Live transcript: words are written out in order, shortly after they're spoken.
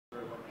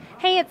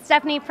Hey, it's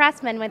Stephanie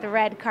Pressman with the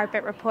Red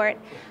Carpet Report.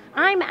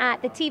 I'm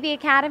at the TV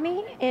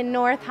Academy in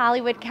North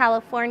Hollywood,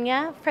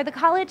 California for the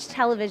College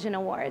Television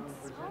Awards.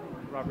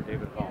 Robert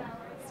David Hall.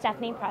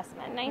 Stephanie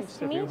Pressman, nice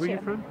to meet Where you. Are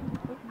you from?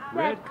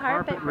 Red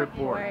Carpet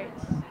Report.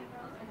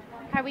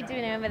 How are we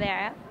doing over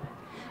there?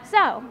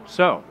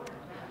 So,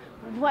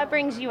 what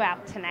brings you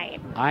out tonight?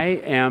 I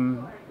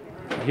am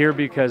here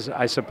because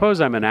I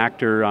suppose I'm an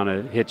actor on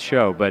a hit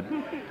show, but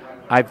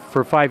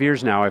for 5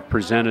 years now I've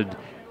presented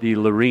the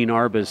Lorene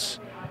Arbus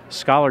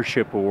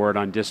Scholarship Award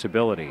on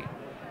Disability.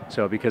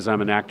 So because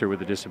I'm an actor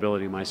with a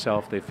disability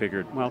myself, they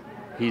figured, well,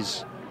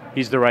 he's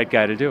the right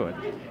guy to do it.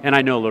 And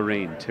I know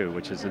Lorene too,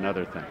 which is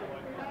another thing.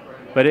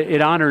 But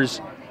it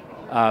honors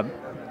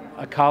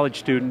a college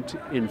student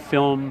in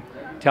film,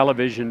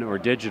 television, or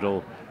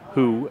digital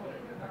who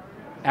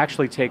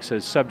actually takes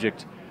a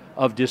subject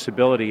of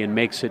disability and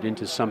makes it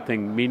into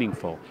something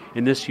meaningful.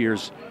 In this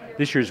year's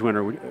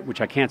winner,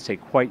 which I can't say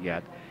quite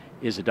yet,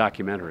 is a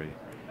documentary,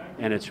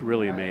 and it's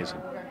really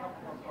amazing.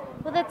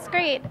 Well, that's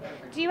great.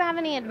 Do you have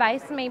any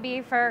advice maybe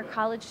for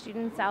college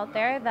students out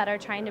there that are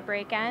trying to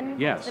break in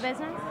Yes. the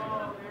business?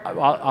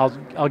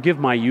 I'll give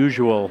my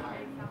usual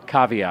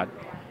caveat.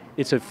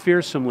 It's a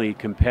fearsomely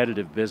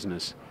competitive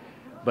business,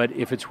 but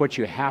if it's what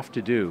you have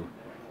to do,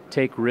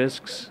 take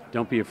risks,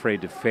 don't be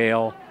afraid to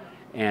fail,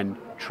 and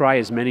try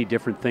as many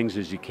different things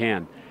as you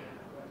can.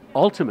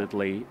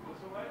 Ultimately,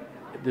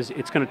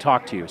 it's going to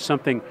talk to you.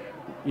 Something,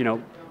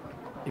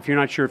 if you're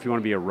not sure if you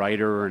want to be a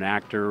writer or an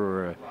actor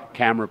or a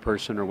camera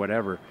person or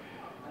whatever,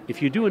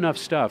 if you do enough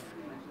stuff,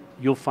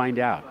 you'll find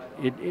out.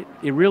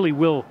 It really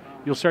will.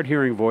 You'll start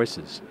hearing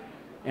voices.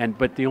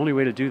 But the only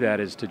way to do that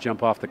is to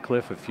jump off the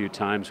cliff a few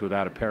times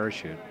without a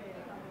parachute.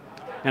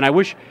 And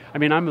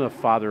I'm the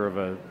father of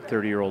a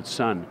 30-year-old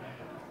son.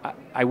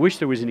 I wish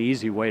there was an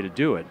easy way to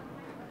do it,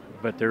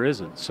 but there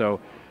isn't. So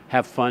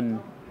have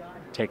fun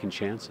taking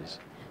chances.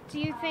 Do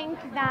you think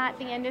that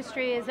the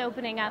industry is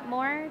opening up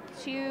more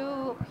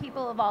to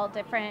people of all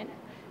different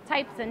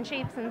types and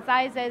shapes and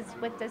sizes,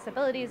 with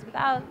disabilities,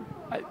 without?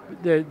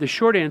 The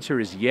short answer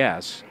is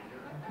yes,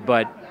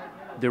 but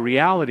the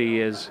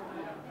reality is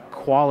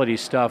quality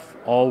stuff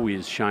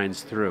always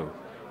shines through.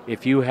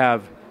 If you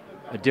have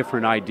a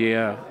different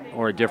idea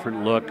or a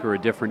different look or a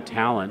different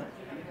talent,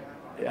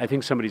 I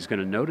think somebody's going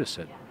to notice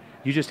it.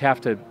 You just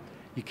have to,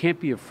 you can't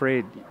be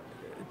afraid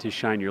to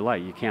shine your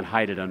light. You can't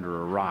hide it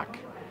under a rock.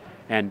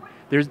 And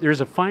there's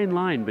a fine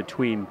line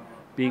between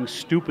being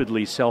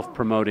stupidly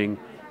self-promoting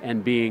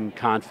and being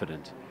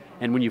confident.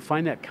 And when you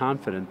find that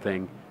confident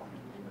thing,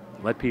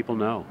 let people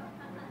know.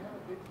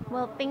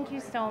 Well, thank you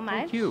so much.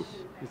 Thank you.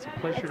 It's a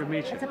pleasure to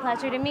meet you. It's a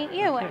pleasure to meet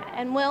you. Okay.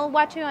 And we'll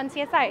watch you on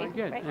CSI.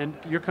 Good. Right? And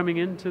you're coming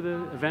into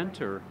the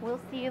event, or? We'll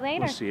see you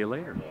later. We'll see you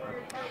later.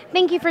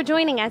 Thank you for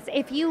joining us.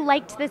 If you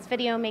liked this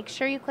video, make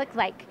sure you click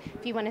like.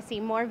 If you want to see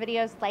more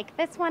videos like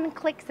this one,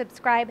 click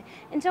subscribe.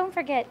 And don't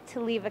forget to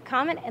leave a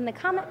comment in the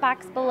comment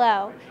box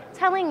below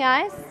telling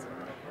us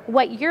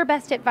what your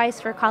best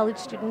advice for college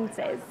students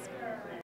is.